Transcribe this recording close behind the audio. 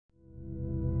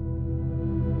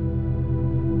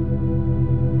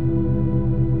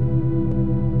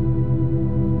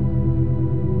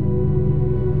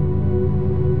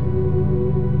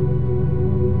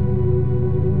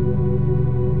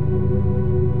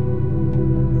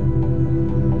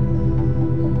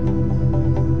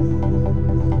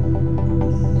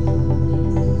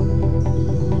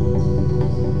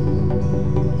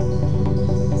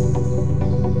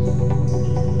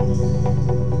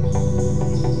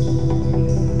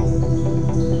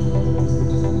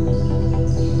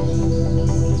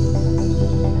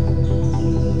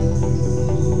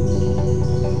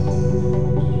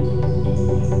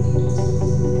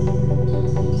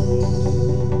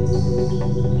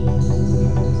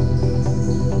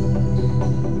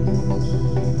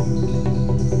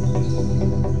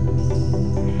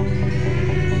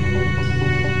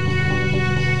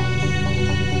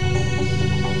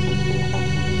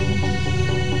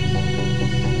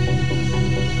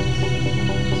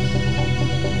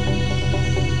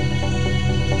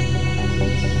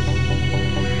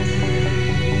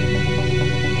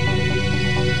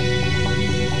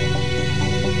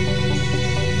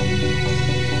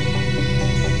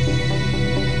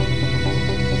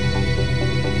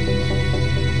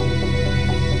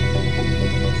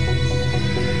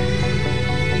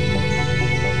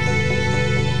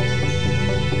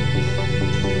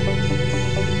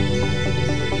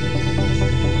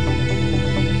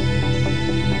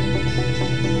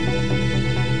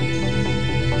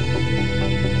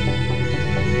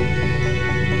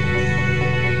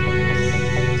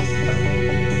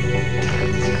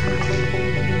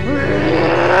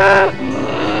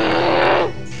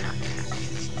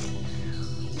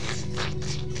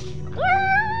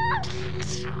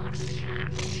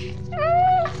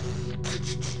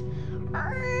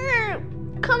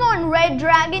Come on, Red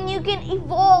Dragon, you can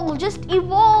evolve. Just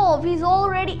evolve. He's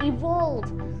already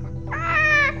evolved.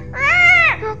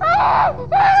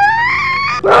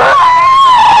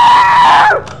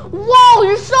 Whoa,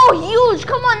 you're so huge.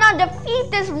 Come on now, defeat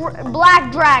this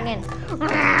black dragon.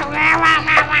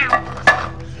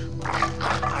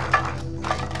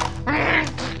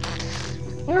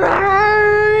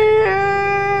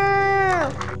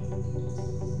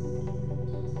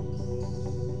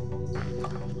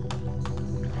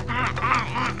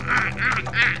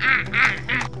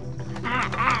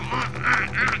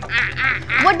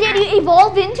 What did he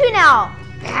evolve into now?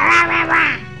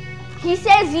 He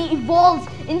says he evolves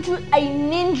into a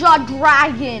ninja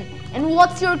dragon. And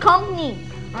what's your company?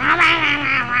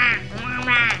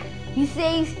 He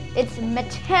says it's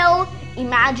Mattel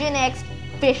Imaginext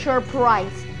Fisher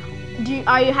Price.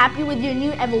 Are you happy with your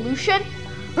new evolution?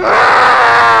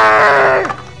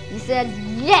 He says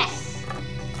yes.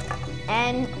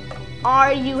 And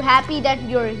are you happy that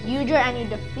you're huger and you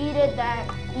defeated that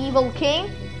evil king?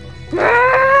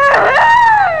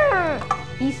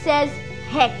 He says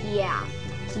heck yeah.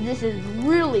 So this is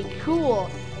really cool.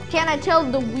 Can I tell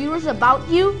the viewers about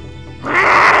you?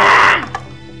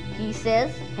 He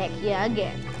says heck yeah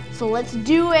again. So let's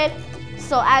do it.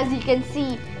 So as you can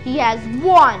see, he has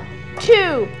 1,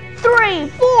 2, 3,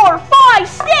 4, 5,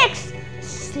 6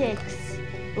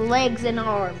 legs and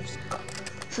arms.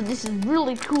 So this is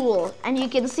really cool. And you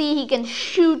can see he can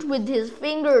shoot with his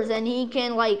fingers and he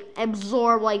can like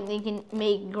absorb, like he can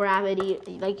make gravity.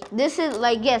 Like this is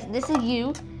like, yes, this is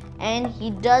you. And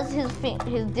he does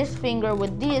this finger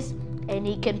with this and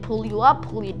he can pull you up,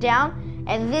 pull you down.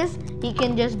 And this, he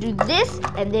can just do this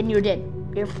and then you're dead.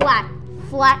 You're flat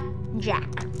jack.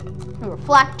 You're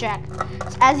flat jack.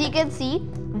 So as you can see,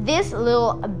 this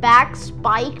little back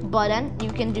spike button,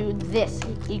 you can do this.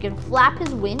 You can flap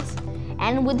his wings.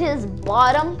 And with his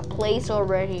bottom place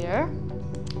over here,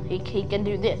 he can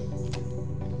do this.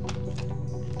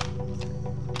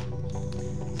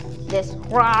 This.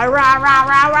 Rah, rah, rah,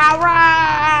 rah, rah,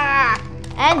 rah.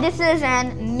 And this is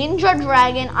an ninja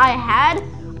dragon. I had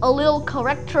a little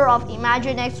character of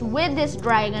Imaginext with this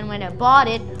dragon when I bought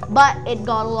it, but it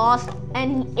got lost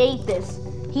and he ate this.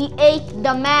 He ate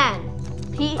the man.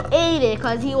 He ate it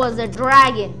because he was a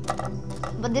dragon.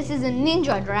 But this is a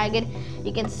ninja dragon.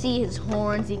 You can see his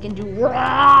horns. He can do roar,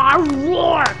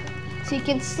 roar. So you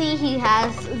can see he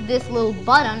has this little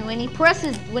button. When you press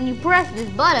this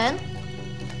button,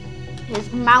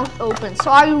 his mouth opens.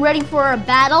 So are you ready for a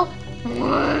battle?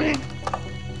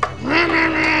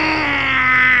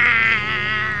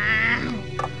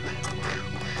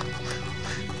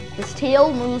 His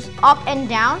tail moves up and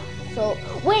down. So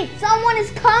wait, someone is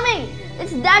coming.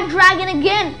 It's that dragon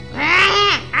again.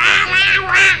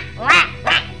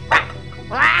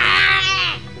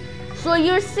 So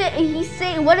he's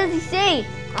saying, what does he say?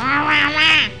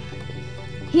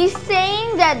 He's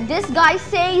saying that this guy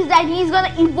says that he's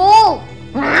gonna evolve.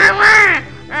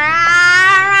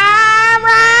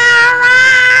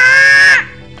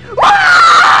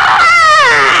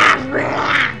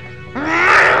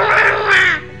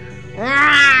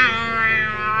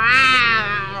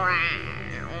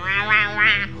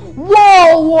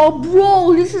 Whoa,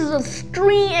 bro, this is a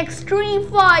extreme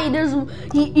fight.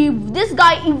 This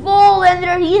guy evolved and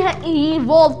there he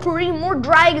evolved 3 more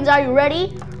dragons. Are you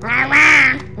ready?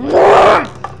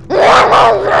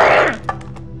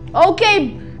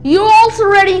 Okay, you also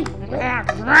ready?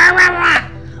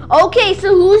 Okay,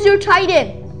 so who's your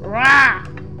titan?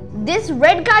 This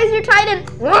red guy's your titan.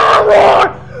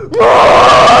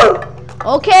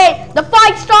 Okay, the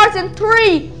fight starts in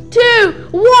 3, 2,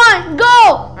 1,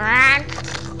 go!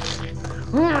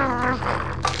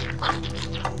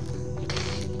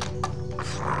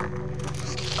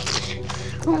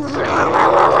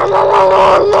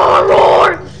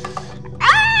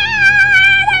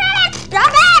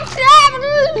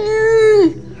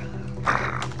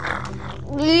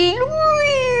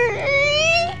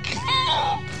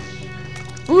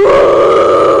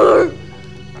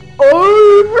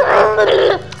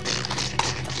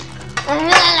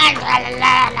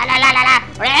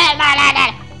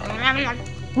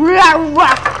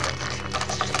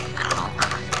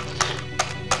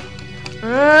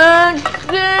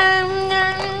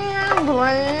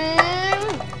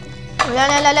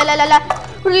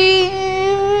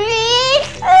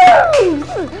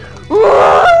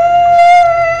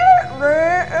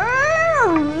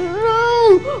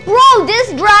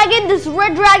 Bro, this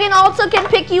red dragon also can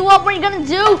pick you up. What are you gonna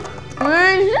do?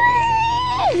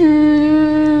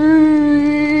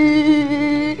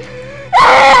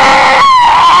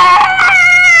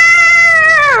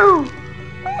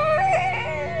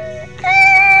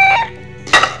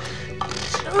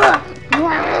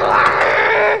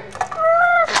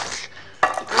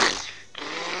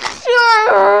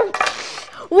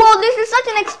 Whoa, this is such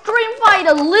an extreme fight.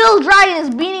 A little dragon is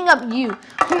beating up you.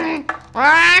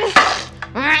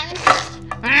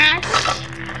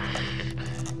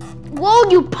 Whoa,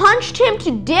 you punched him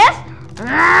to death?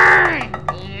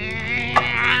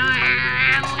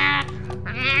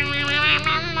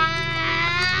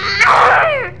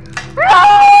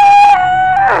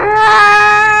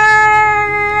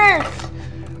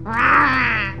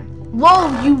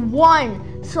 Whoa, you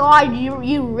won. So are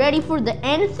you ready for the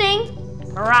end thing?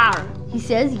 Rawr. He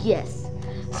says yes.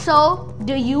 So,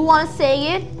 do you want to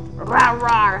say it? Rawr,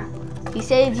 rawr. He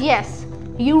says yes.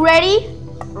 You ready?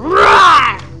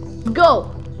 Rawr.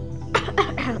 Go.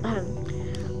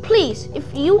 Please, if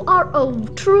you are a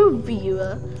true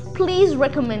viewer, please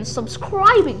recommend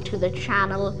subscribing to the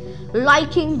channel,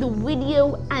 liking the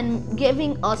video, and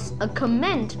giving us a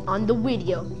comment on the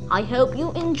video. I hope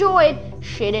you enjoyed.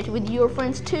 Share it with your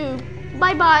friends too.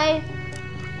 Bye bye.